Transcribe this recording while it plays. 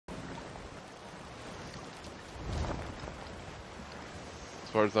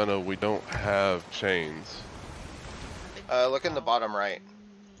far as I know, we don't have chains. Look in the bottom right.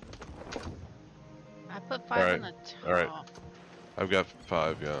 I put 5 on the top. All right. I've got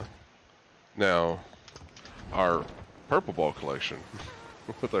 5, yeah. Now, our purple ball collection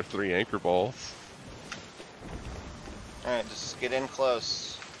with our 3 anchor balls. Alright, just get in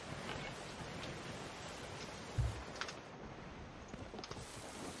close.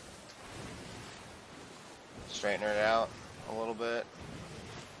 Straighten it out a little bit.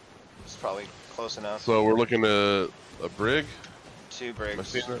 It's probably close enough. So we're looking at a brig? 2 brigs. Am I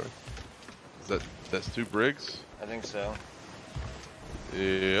seeing that? That's 2 brigs? I think so.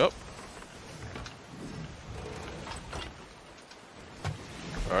 Yep.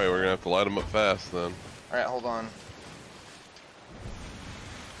 Alright, we're gonna have to light them up fast then. Alright, hold on.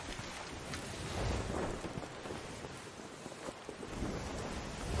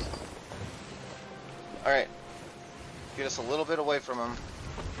 Alright. Get us a little bit away from him.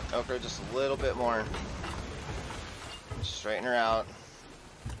 Okra, just a little bit more. Straighten her out.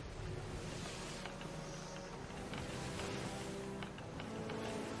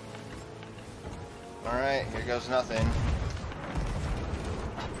 Alright, here goes nothing.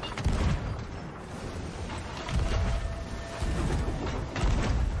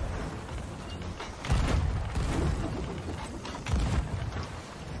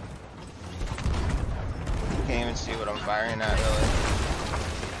 Can't even see what I'm firing at, really.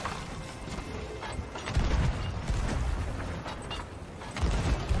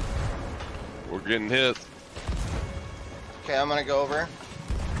 We're getting hit. Okay, I'm gonna go over.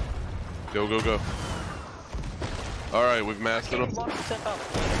 Go, go, go. Alright, we've mastered them. Drop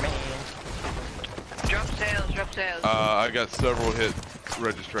sails, drop sails. I got several hit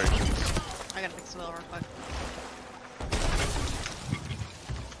registrations. I gotta fix the wheel real quick.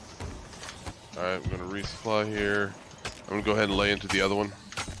 Alright, I'm gonna resupply here. I'm gonna go ahead and lay into the other one.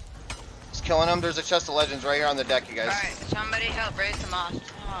 It's killing him. There's a chest of legends right here on the deck, you guys. Alright, somebody help raise the moss.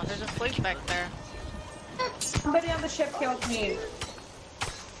 Oh, there's a fleet back there. Somebody on the ship killed me.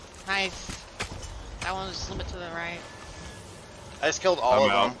 Nice. That one was just a little bit to the right. I just killed all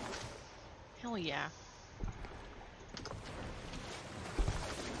of them. Hell yeah.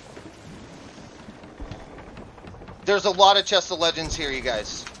 There's a lot of chest of legends here, you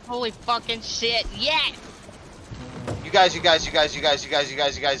guys. Holy fucking shit, yes! You guys. There's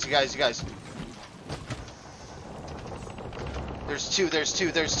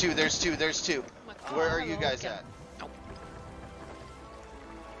two. Where are you guys at?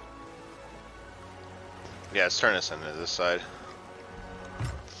 Yeah, let's turn us into this side.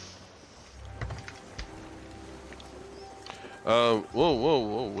 Whoa,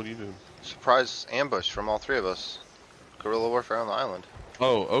 what are you doing? Surprise ambush from all 3 of us. Guerrilla warfare on the island.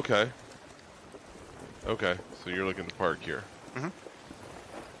 Oh, okay. Okay, so you're looking to park here. Mm-hmm.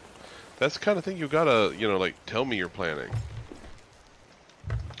 That's the kind of thing you gotta, you know, like, tell me you're planning.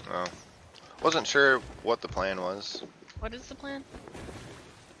 Oh. Wasn't sure what the plan was. What is the plan?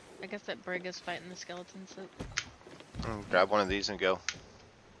 I guess that brig is fighting the skeletons. Grab one of these and go.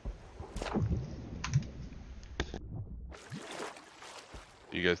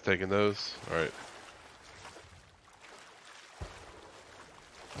 You guys taking those? Alright.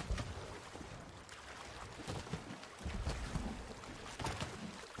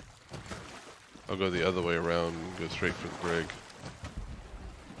 I'll go the other way around and go straight for the brig.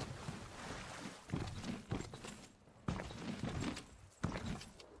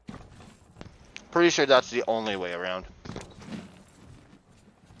 Pretty sure that's the only way around.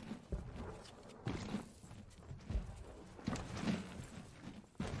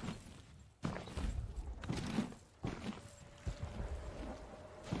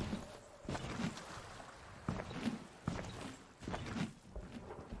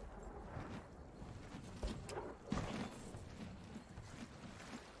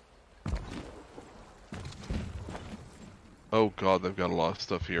 Oh god, they've got a lot of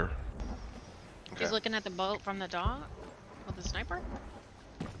stuff here. Okay. He's looking at the boat from the dock with the sniper.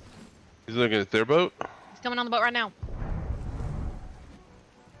 He's looking at their boat? He's coming on the boat right now.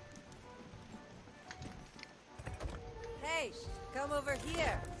 Hey, come over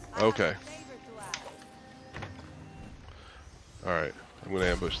here. Okay. Alright, I'm gonna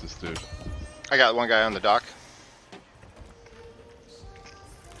ambush this dude. I got one guy on the dock.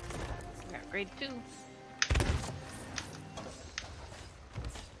 We got grade 2.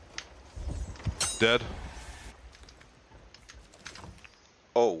 Dead?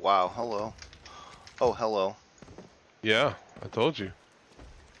 Oh, wow. Hello. Oh, hello. Yeah, I told you.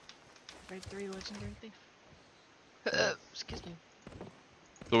 Grade 3 legendary thief. Excuse me.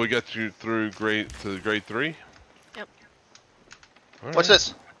 So we got you through grade 3? Yep. All What's right.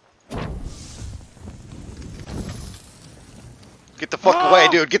 this? Get the fuck away,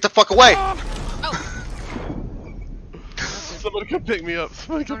 dude. Get the fuck away. Oh! Somebody come pick me up.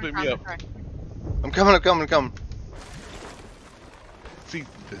 Somebody come pick me up. I'm coming, I'm coming, I'm coming. See,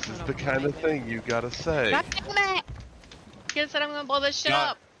 this is the kind of thing you gotta say. God damn it! Kid said I'm gonna blow this shit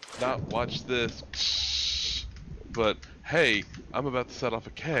up. Not watch this. But hey, I'm about to set off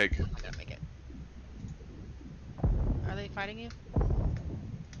a keg. I'm gonna make it. Are they fighting you?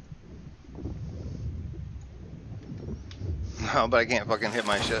 No, but I can't fucking hit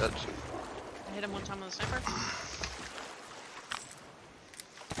my shit. I hit him one time with a sniper.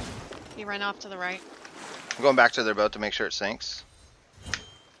 He ran off to the right. I'm going back to their boat to make sure it sinks.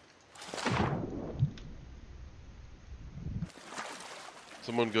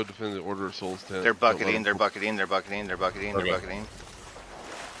 Someone go defend the Order of Souls tent. They're Don't let bucketing, them- they're bucketing, they're bucketing, they're bucketing, they're Okay. bucketing.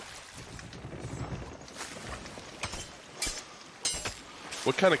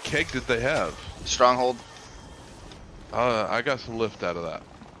 What kind of keg did they have? Stronghold. I got some lift out of that.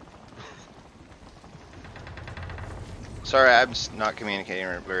 Sorry, I'm just not communicating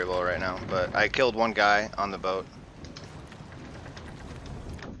very well right now, but I killed one guy on the boat.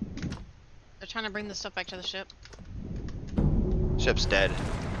 They're trying to bring the stuff back to the ship. Ship's dead.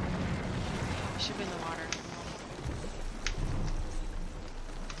 It should be in the water.